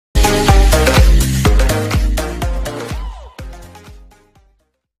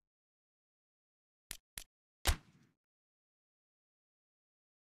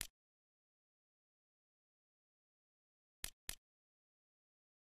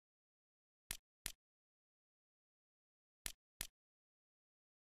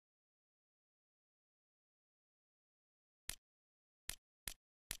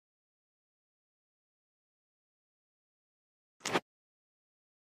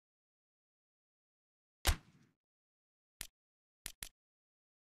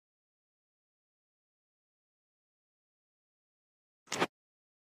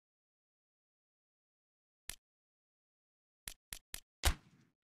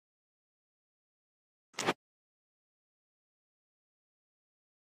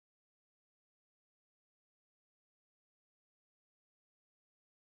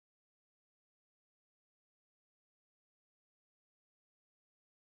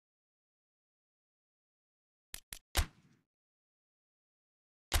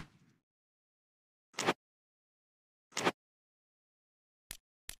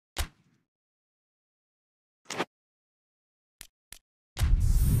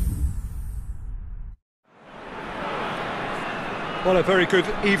Well, a very good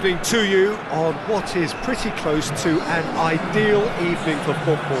evening to you on what is pretty close to an ideal evening for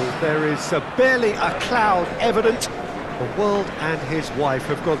football. There is barely a cloud evident. The world and his wife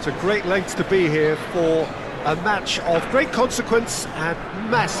have gone to great lengths to be here for a match of great consequence and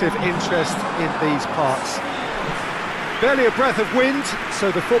massive interest in these parts. Barely a breath of wind,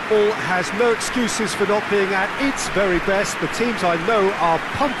 so the football has no excuses for not being at its very best. The teams I know are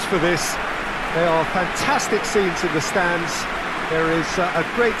pumped for this. There are fantastic scenes in the stands. There is a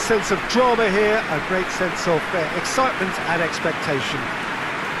great sense of drama here, a great sense of excitement and expectation.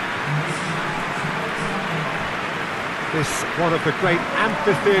 This one of the great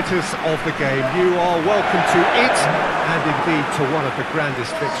amphitheatres of the game. You are welcome to it, and indeed to one of the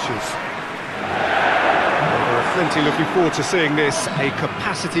grandest fixtures. There are plenty looking forward to seeing this, a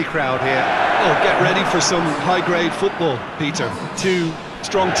capacity crowd here. Oh, get ready for some high-grade football, Peter. Two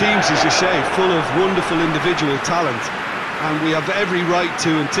strong teams, as you say, full of wonderful individual talent. And we have every right to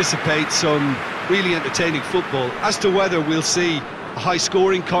anticipate some really entertaining football. As to whether we'll see a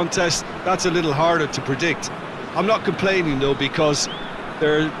high-scoring contest, that's a little harder to predict. I'm not complaining, though, because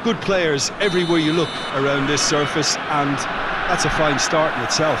there are good players everywhere you look around this surface, and that's a fine start in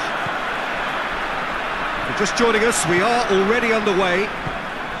itself. If you're just joining us, we are already underway.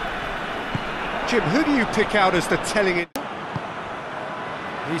 Jim, who do you pick out as the telling it?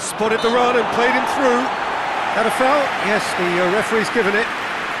 He spotted the run and played him through. That a foul? Yes, the referee's given it.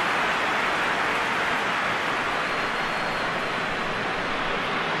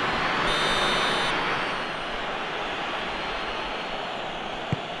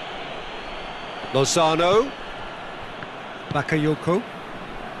 Lozano. Bakayoko.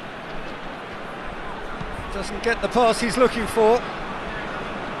 Doesn't get the pass he's looking for.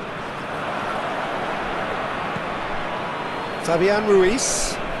 Fabian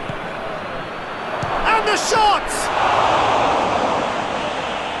Ruiz. And the shot!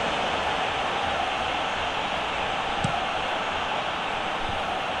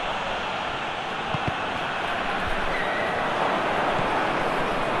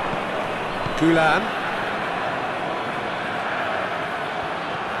 Gulan.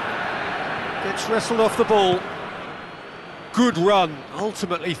 Gets wrestled off the ball. Good run,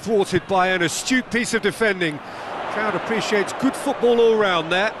 ultimately thwarted by an astute piece of defending. Crowd appreciates good football all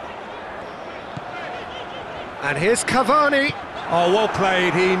round there. And here's Cavani. Oh, well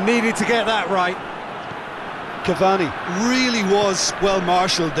played. He needed to get that right. Cavani really was well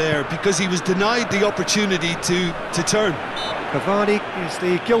marshalled there because he was denied the opportunity to turn. Cavani is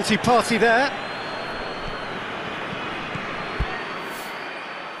the guilty party there.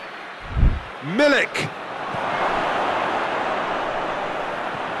 Milik.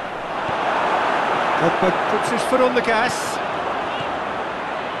 Pogba puts his foot on the gas.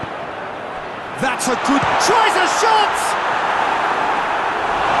 That's a good... tries a shot!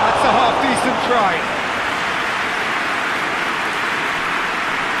 That's a half-decent try.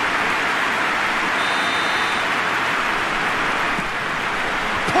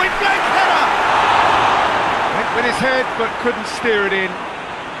 Point-blank header! Went with his head, but couldn't steer it in.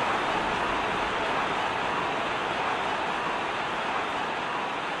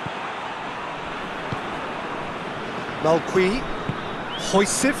 Malqui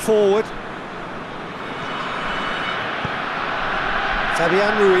hoists it forward.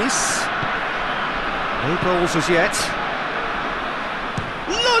 Fabian Ruiz. No goals as yet.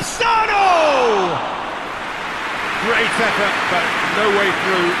 Lozano! Great effort, but no way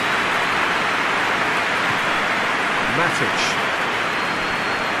through. Matic.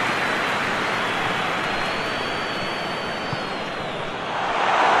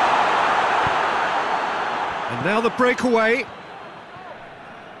 And now the breakaway.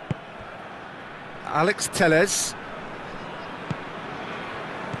 Alex Telles.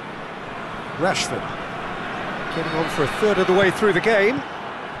 Rashford getting on for a third of the way through the game.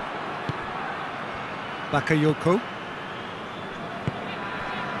 Bakayoko.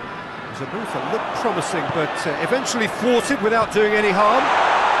 There's a move that looked promising, but eventually thwarted without doing any harm.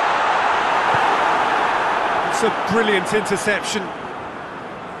 It's a brilliant interception.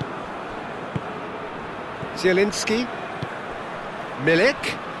 Zielinski.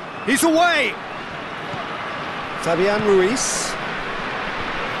 Milik. He's away! Fabian Ruiz.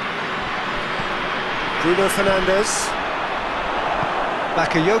 Bruno Fernandes.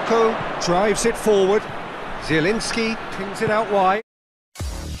 Bakayoko drives it forward. Zielinski pings it out wide.